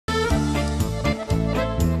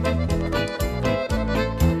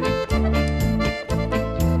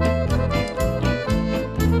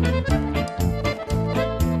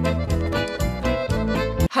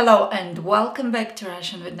Hello and welcome back to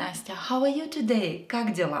Russian with Nastya. How are you today?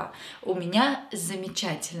 Как дела? У меня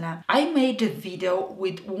замечательно. I made a video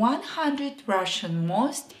with 100 Russian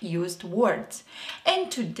most used words. And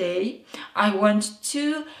today I want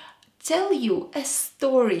to tell you a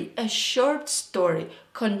story, a short story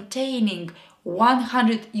containing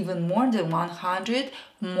 100, even more than 100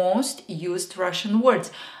 most used Russian words.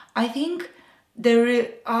 I think there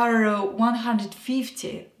are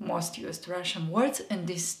 150 most used Russian words in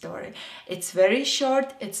this story. It's very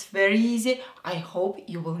short, it's very easy. I hope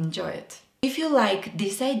you will enjoy it. If you like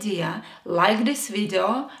this idea, like this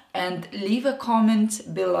video and leave a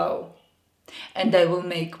comment below. And I will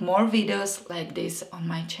make more videos like this on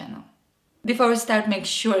my channel. Before we start, make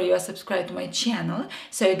sure you are subscribed to my channel,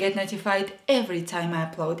 so you get notified every time I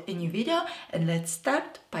upload a new video. And let's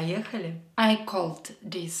start. Поехали! I called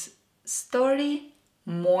this story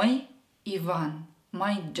 «Мой Иван»,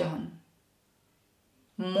 my John.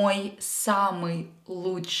 Мой самый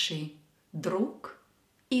лучший друг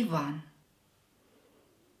Иван.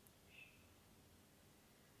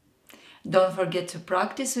 Don't forget to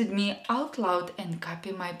practice with me out loud and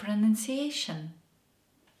copy my pronunciation.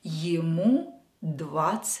 Ему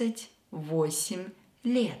 28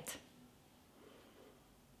 лет.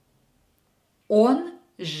 Он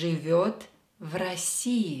живет в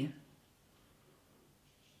России.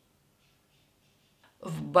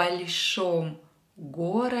 В большом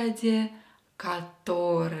городе,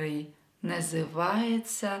 который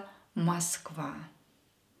называется Москва.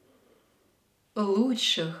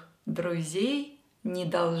 Лучших друзей не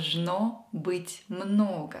должно быть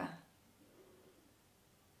много.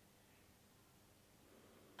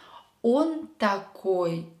 Он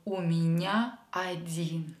такой у меня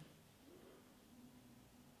один.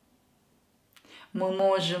 Мы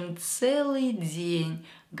можем целый день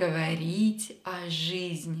говорить о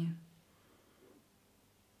жизни,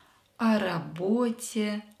 о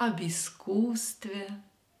работе, об искусстве.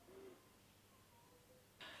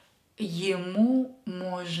 Ему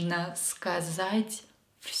можно сказать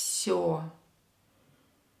все.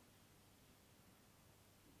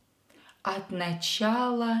 От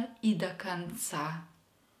начала и до конца.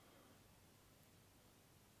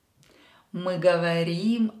 Мы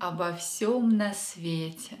говорим обо всем на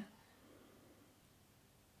свете.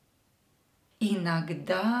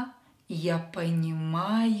 Иногда я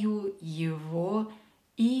понимаю его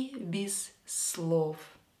и без слов.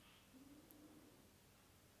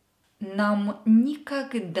 Нам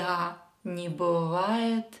никогда не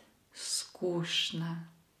бывает скучно.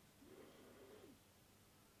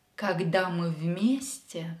 Когда мы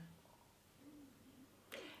вместе,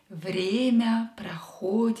 время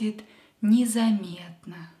проходит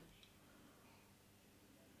незаметно.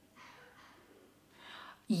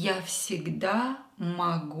 Я всегда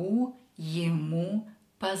могу ему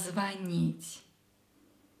позвонить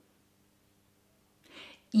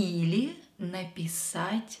или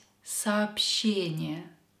написать сообщение.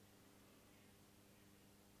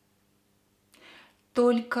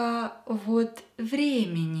 Только вот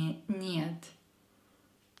времени нет.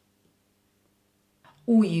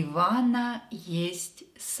 У Ивана есть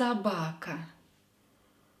собака.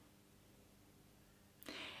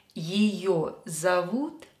 Ее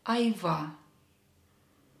зовут Айва.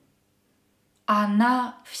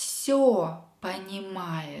 Она все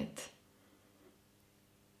понимает.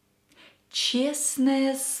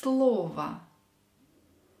 Честное слово.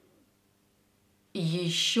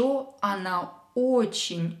 Еще она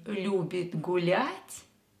очень любит гулять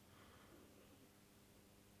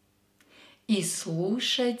и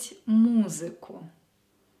слушать музыку.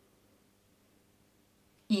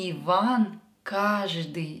 Иван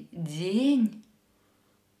каждый день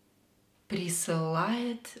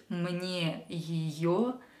присылает мне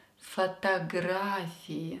ее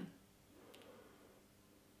фотографии.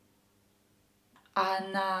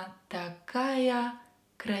 Она такая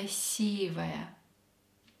красивая.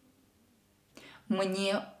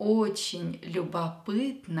 Мне очень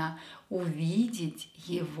любопытно увидеть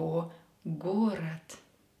его город.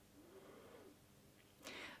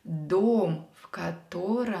 Дом, в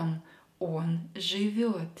котором он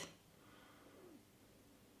живет.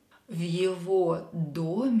 В его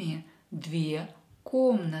доме 2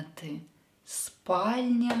 комнаты,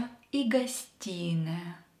 спальня и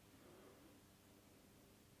гостиная.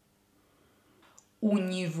 У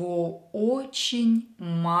него очень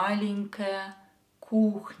маленькая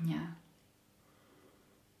кухня.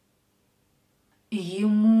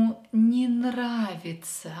 Ему не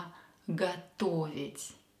нравится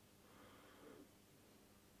готовить.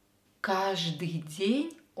 Каждый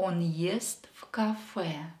день он ест в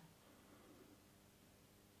кафе.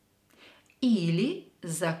 или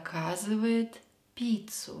заказывает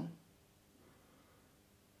пиццу.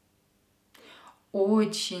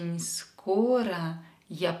 Очень скоро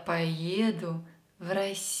я поеду в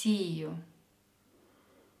Россию.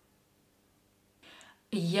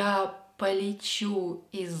 Я полечу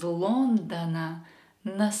из Лондона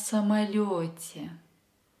на самолете.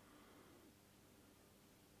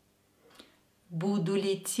 Буду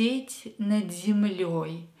лететь над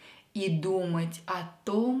землей и думать о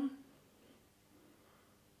том,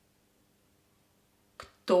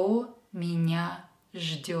 кто меня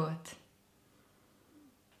ждет.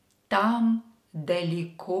 Там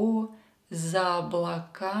далеко за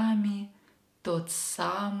облаками тот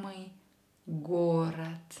самый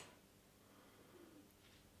город.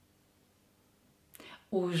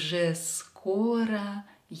 Уже скоро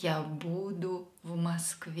я буду в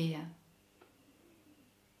Москве.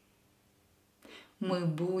 Мы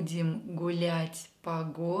будем гулять по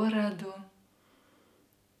городу,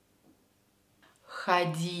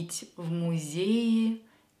 ходить в музеи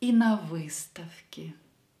и на выставки.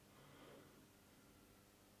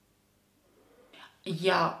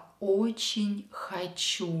 Я очень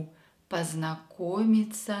хочу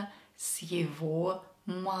познакомиться с его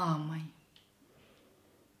мамой.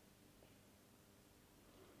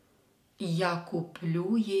 Я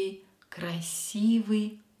куплю ей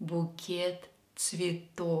красивый букет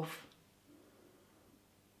цветов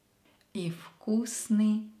и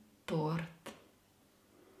вкусный торт.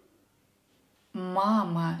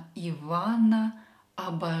 Мама Ивана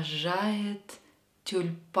обожает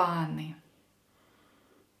тюльпаны.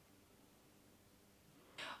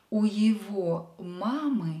 У его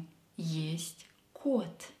мамы есть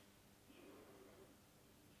кот.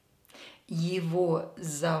 Его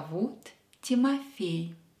зовут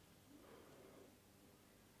Тимофей.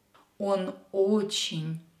 Он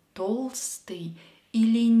очень толстый и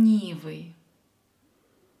ленивый.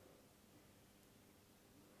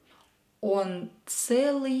 Он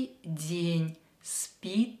целый день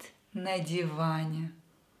спит на диване.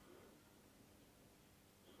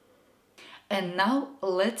 And now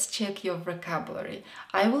let's check your vocabulary.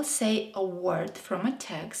 I will say a word from a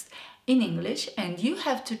text in English and you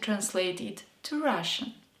have to translate it to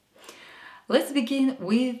Russian. Let's begin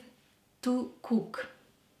with to cook.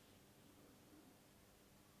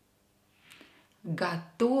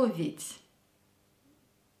 Готовить.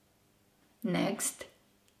 Next,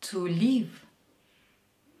 to live.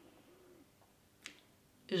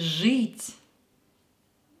 Жить.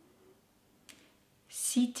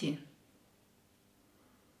 City.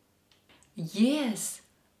 Yes,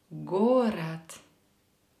 город.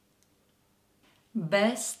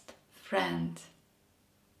 Best friend.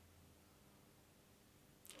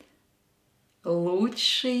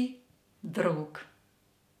 Лучший друг.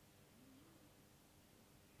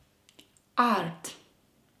 Art.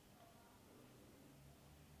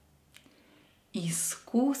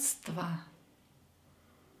 Искусство.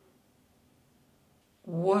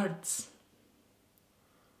 Words.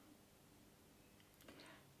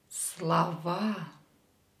 Слова.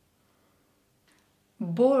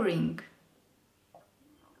 Boring.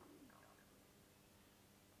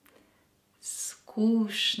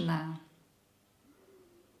 Скучно.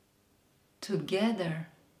 Together.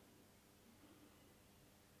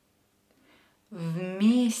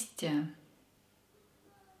 Вместе.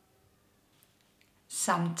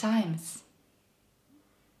 Sometimes.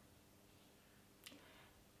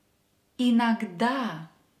 Иногда.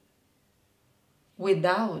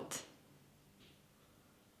 Without.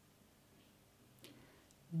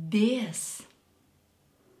 Без.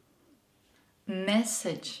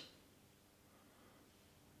 Message.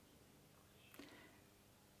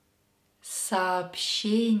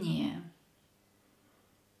 Сообщение.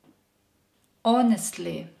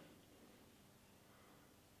 Honestly.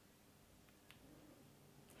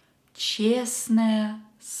 Честное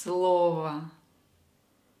слово.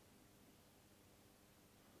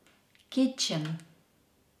 Kitchen.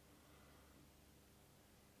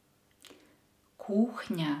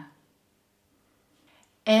 Кухня.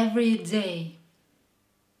 Every day.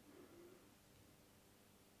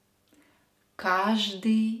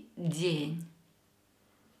 Каждый день.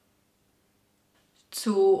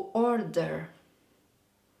 To order.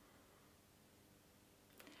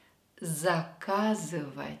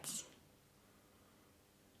 Заказывать.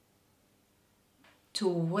 To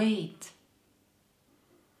wait.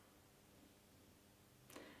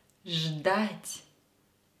 Ждать.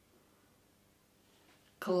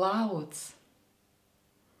 Clouds.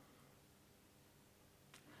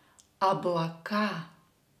 Облака.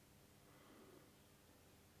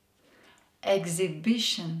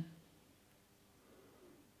 Exhibition.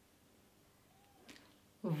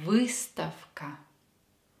 Выставка.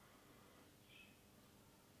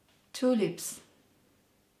 Tulips.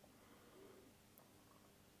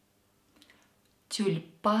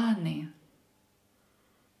 Тюльпаны.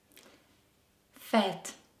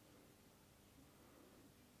 Fat.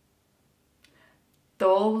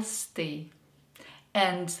 Толстый.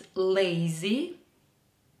 And lazy.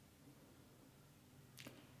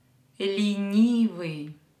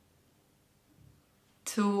 Ленивый.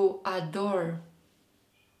 To adore.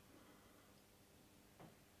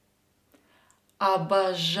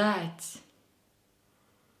 Обожать.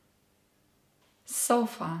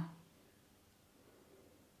 Sofa.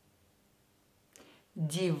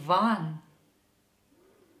 Диван.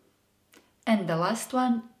 And the last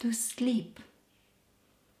one, to sleep.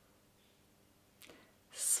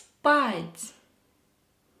 Спать.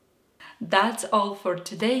 That's all for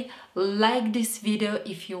today. Like this video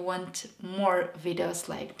if you want more videos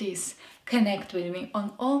like this. Connect with me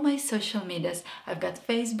on all my social medias. I've got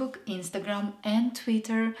Facebook, Instagram and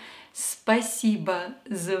Twitter. Спасибо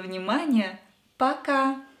за внимание.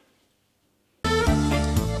 Пока!